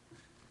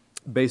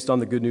 based on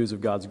the good news of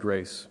God's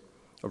grace,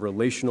 a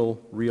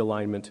relational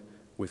realignment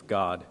with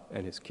God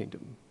and his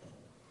kingdom.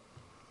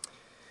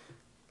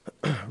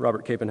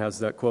 Robert Capon has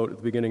that quote at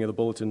the beginning of the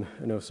bulletin.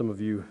 I know some of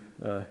you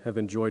have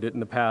enjoyed it in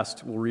the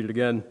past. We'll read it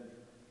again.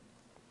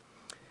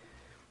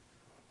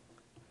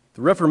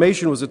 The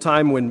Reformation was a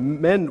time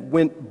when men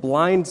went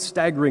blind,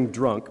 staggering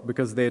drunk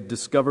because they had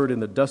discovered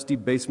in the dusty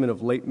basement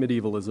of late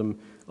medievalism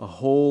a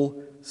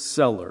whole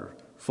cellar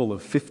full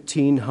of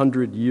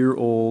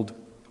 1,500-year-old,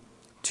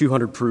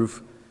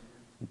 200-proof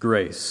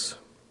grace,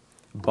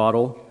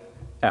 bottle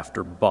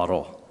after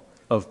bottle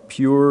of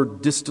pure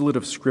distillate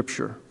of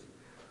Scripture,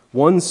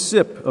 one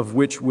sip of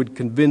which would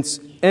convince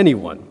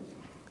anyone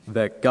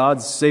that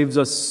God saves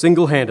us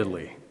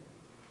single-handedly.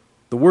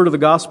 The word of the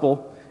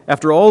gospel,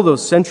 after all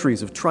those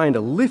centuries of trying to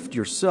lift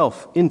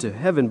yourself into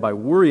heaven by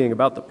worrying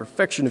about the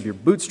perfection of your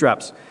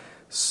bootstraps,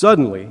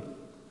 suddenly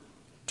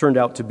turned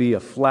out to be a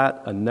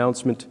flat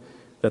announcement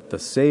that the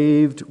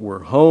saved were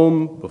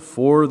home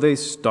before they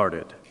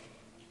started.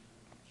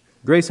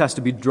 Grace has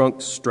to be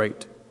drunk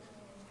straight.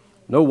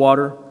 No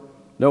water,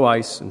 no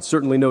ice, and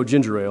certainly no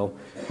ginger ale,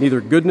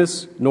 neither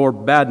goodness nor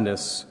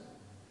badness,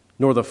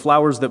 nor the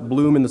flowers that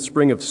bloom in the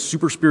spring of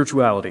super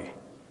spirituality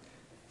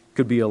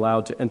could be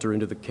allowed to enter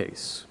into the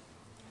case.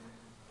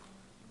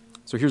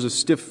 So here's a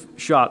stiff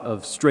shot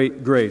of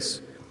straight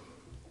grace.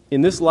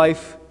 In this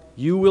life,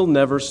 you will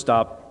never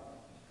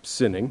stop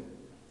sinning.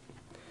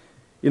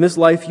 In this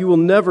life, you will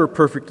never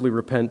perfectly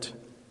repent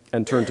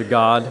and turn to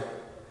God,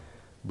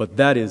 but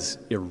that is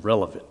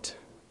irrelevant.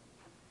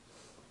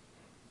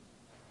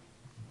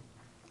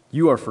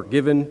 You are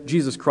forgiven.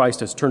 Jesus Christ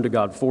has turned to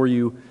God for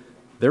you.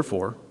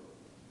 Therefore,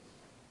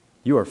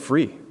 you are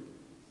free,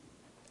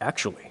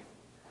 actually,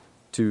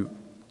 to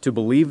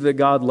believe that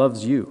God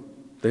loves you,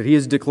 that He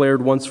has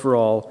declared once for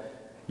all,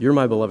 "You're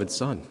my beloved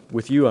Son.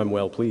 With you I'm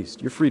well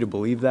pleased." You're free to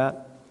believe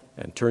that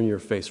and turn your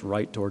face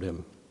right toward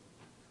Him.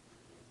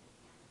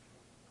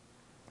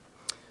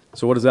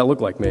 So what does that look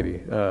like, maybe?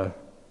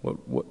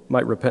 What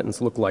might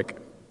repentance look like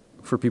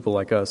for people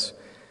like us?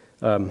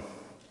 It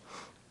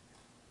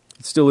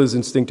still is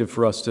instinctive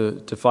for us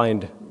to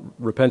find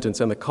repentance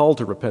and the call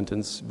to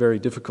repentance very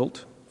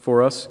difficult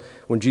for us.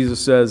 When Jesus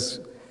says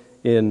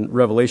in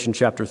Revelation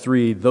chapter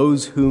 3,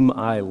 "Those whom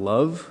I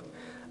love,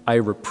 I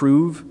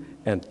reprove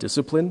and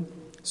discipline,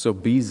 so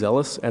be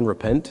zealous and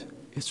repent,"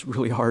 it's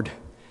really hard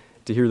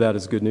to hear that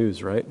as good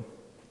news, right?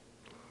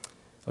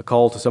 A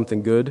call to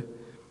something good.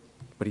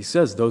 But He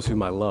says, "Those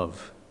whom I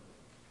love."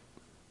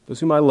 Those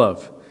whom I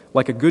love.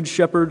 Like a good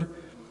shepherd,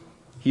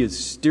 He is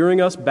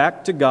steering us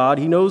back to God.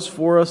 He knows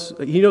for us.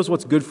 He knows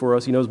what's good for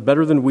us. He knows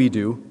better than we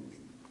do.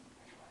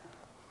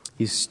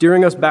 He's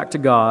steering us back to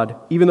God,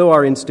 even though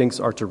our instincts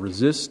are to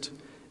resist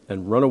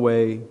and run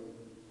away.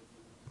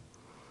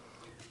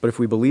 But if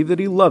we believe that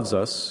He loves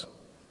us,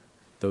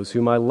 "Those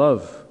whom I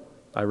love,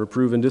 I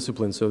reprove and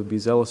discipline, so be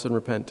zealous and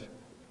repent."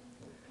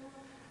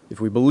 If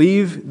we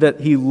believe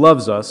that He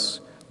loves us,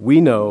 we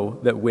know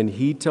that when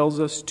He tells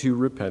us to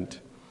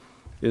repent,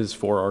 it is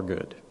for our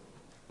good.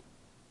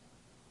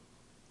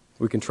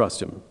 We can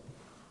trust Him.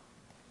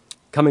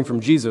 Coming from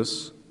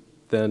Jesus,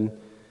 then,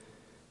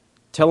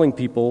 telling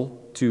people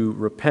to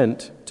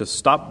repent, to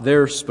stop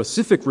their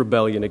specific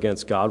rebellion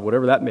against God,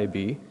 whatever that may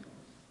be.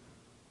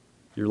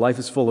 Your life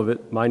is full of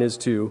it, mine is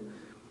too.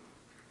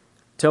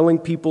 Telling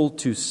people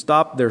to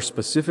stop their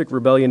specific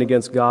rebellion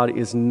against God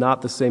is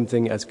not the same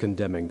thing as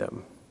condemning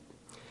them.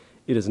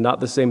 It is not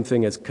the same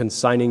thing as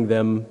consigning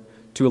them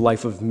to a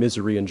life of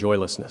misery and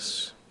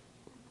joylessness.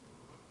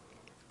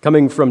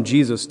 Coming from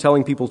Jesus,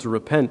 telling people to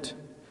repent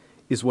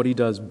is what He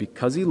does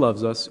because He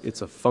loves us.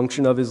 It's a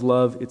function of His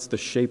love. It's the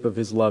shape of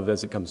His love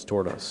as it comes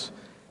toward us.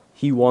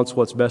 He wants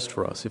what's best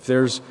for us. If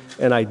there's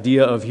an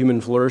idea of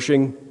human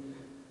flourishing,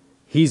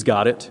 He's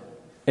got it,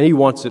 and He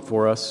wants it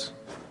for us,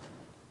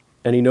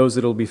 and He knows that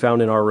it'll be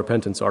found in our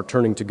repentance, our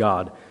turning to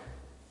God.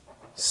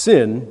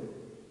 Sin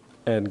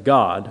and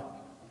God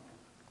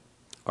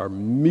are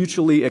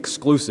mutually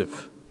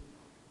exclusive.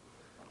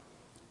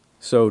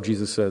 So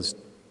Jesus says,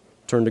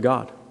 turn to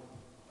God.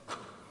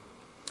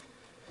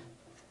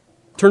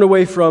 Turn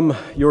away from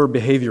your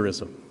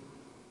behaviorism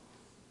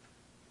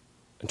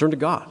and turn to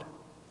God.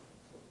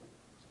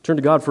 Turn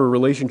to God for a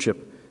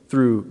relationship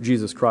through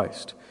Jesus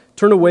Christ.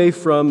 Turn away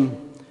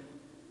from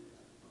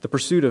the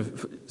pursuit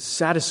of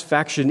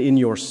satisfaction in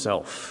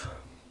yourself,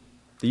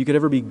 that you could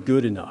ever be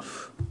good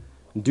enough,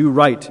 do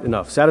right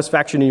enough,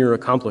 satisfaction in your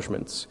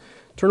accomplishments.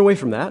 Turn away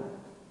from that.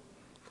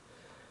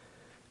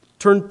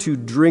 Turn to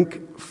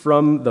drink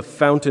from the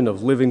fountain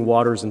of living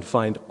waters and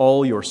find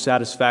all your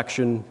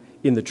satisfaction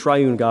in the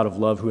triune God of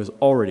love who has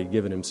already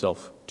given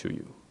Himself to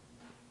you.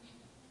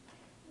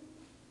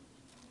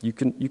 You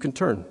can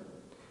turn.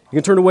 You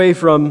can turn away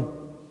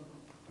from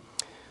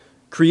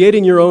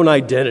creating your own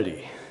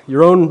identity,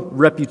 your own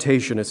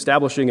reputation,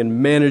 establishing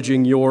and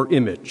managing your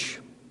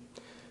image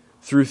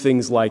through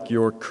things like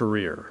your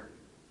career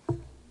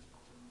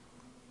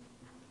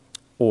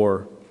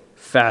or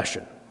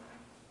fashion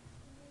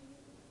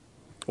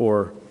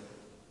or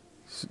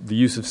the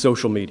use of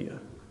social media.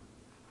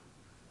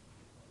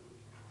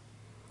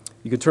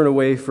 You can turn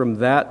away from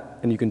that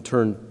and you can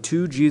turn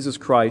to Jesus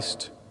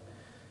Christ,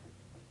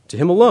 to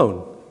Him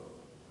alone,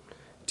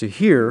 to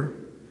hear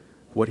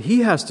what He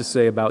has to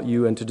say about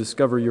you and to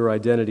discover your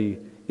identity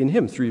in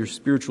Him through your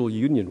spiritual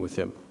union with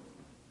Him.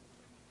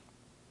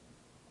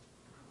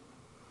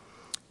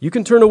 You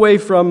can turn away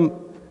from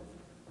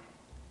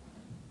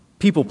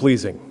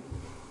people-pleasing,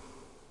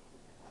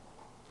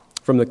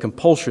 from the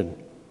compulsion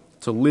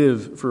to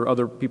live for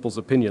other people's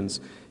opinions.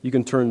 You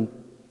can turn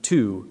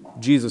to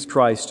Jesus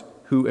Christ,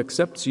 who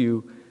accepts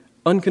you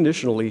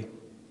unconditionally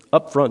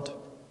up front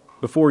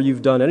before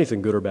you've done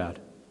anything good or bad.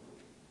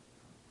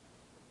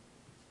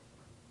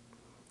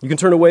 You can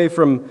turn away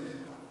from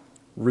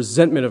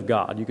resentment of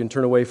God. You can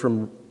turn away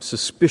from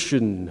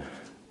suspicion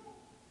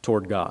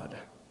toward God.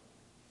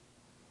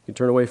 You can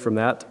turn away from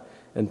that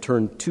and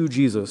turn to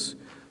Jesus,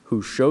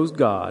 who shows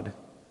God,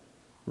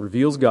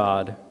 reveals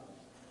God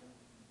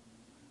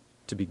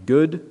to be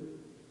good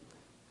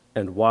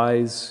and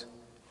wise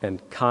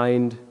and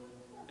kind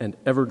and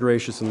ever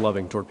gracious and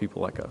loving toward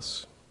people like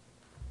us.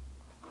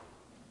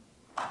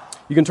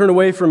 You can turn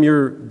away from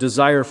your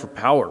desire for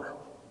power,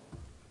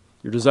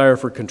 your desire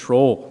for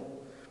control,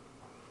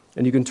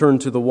 and you can turn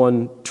to the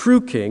one true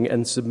King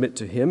and submit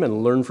to him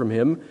and learn from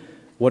him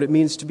what it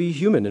means to be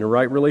human in a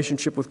right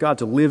relationship with God,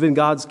 to live in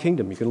God's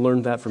kingdom. You can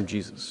learn that from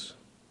Jesus.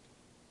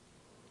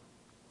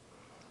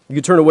 You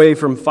can turn away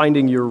from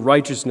finding your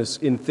righteousness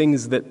in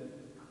things that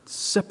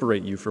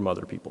separate you from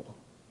other people,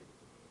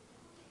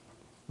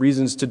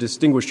 reasons to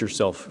distinguish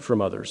yourself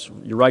from others.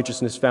 Your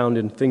righteousness found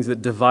in things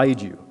that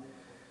divide you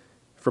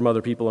from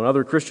other people and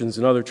other Christians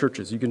and other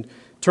churches. You can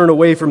turn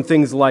away from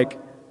things like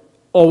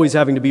always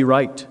having to be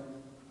right,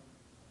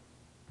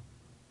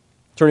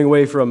 turning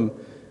away from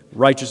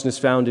righteousness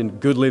found in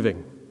good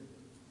living.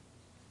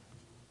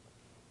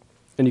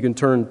 And you can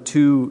turn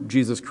to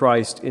Jesus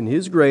Christ in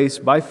his grace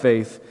by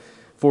faith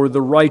for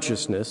the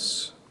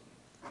righteousness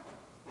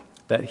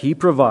that he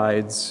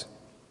provides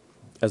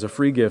as a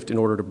free gift in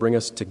order to bring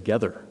us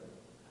together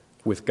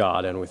with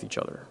God and with each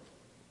other.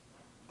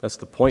 That's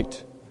the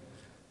point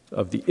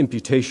of the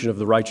imputation of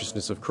the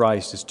righteousness of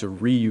Christ, is to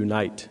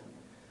reunite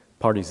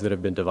parties that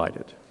have been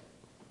divided.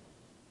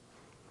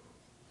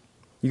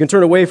 You can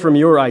turn away from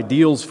your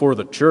ideals for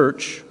the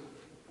church.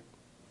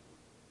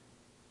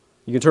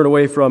 You can turn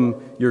away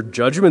from your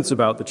judgments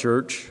about the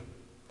church.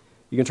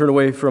 You can turn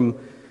away from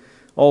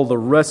all the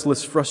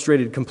restless,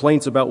 frustrated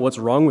complaints about what's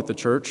wrong with the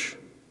church.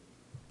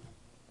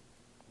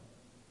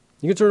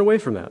 You can turn away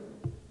from that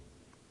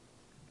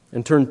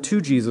and turn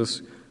to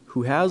Jesus,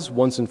 who has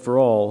once and for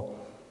all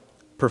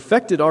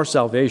perfected our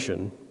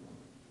salvation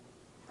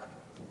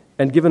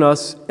and given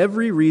us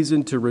every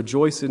reason to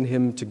rejoice in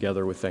him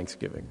together with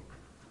thanksgiving.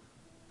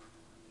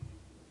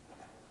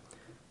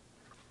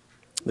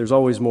 There's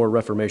always more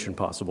reformation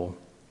possible.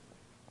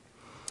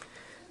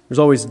 There's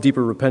always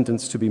deeper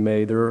repentance to be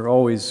made. There are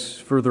always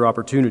further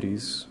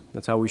opportunities.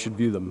 That's how we should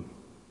view them.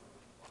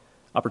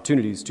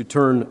 Opportunities to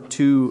turn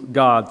to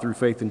God through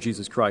faith in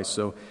Jesus Christ.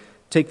 So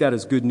take that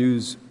as good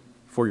news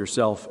for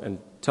yourself and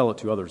tell it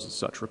to others as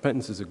such.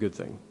 Repentance is a good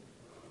thing.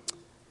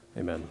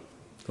 Amen.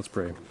 Let's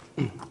pray.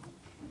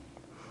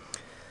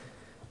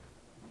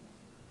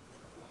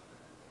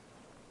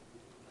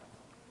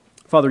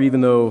 Father,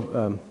 even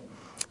though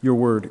your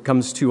word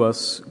comes to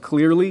us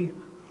clearly,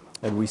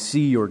 and we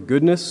see your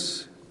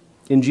goodness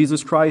in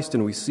Jesus Christ,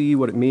 and we see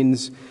what it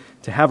means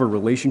to have a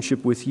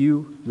relationship with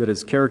you that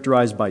is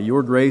characterized by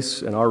your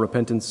grace and our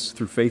repentance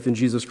through faith in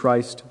Jesus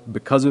Christ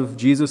because of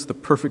Jesus, the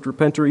perfect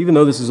repenter. Even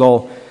though this is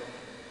all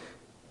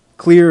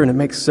clear and it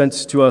makes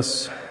sense to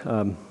us,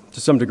 to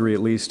some degree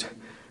at least,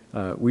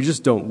 we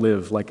just don't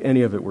live like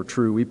any of it were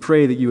true. We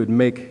pray that you would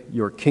make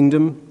your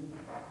kingdom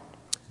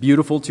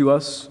beautiful to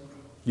us,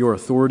 your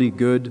authority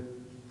good,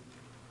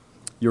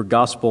 your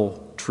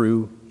gospel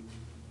true.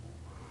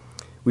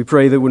 We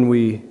pray that when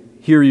we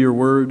hear your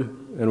word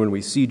and when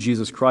we see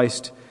Jesus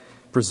Christ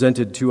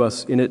presented to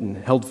us in it and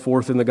held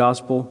forth in the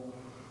gospel,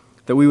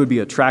 that we would be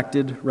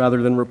attracted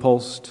rather than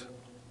repulsed.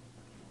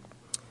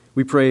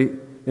 We pray,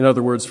 in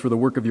other words, for the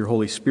work of your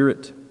Holy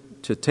Spirit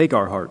to take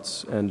our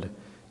hearts and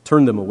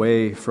turn them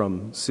away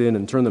from sin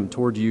and turn them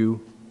toward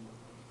you.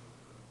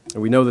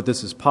 And we know that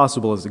this is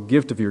possible as a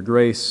gift of your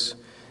grace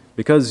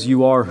because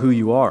you are who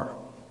you are,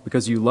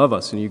 because you love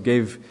us and you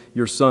gave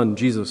your Son,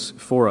 Jesus,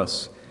 for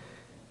us.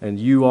 And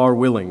you are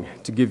willing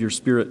to give your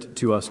Spirit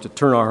to us, to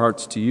turn our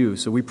hearts to you.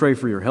 So we pray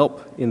for your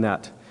help in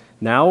that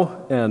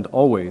now and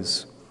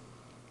always.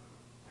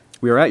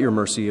 We are at your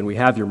mercy and we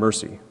have your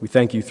mercy. We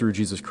thank you through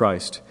Jesus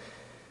Christ.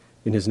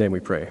 In his name we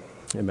pray.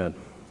 Amen.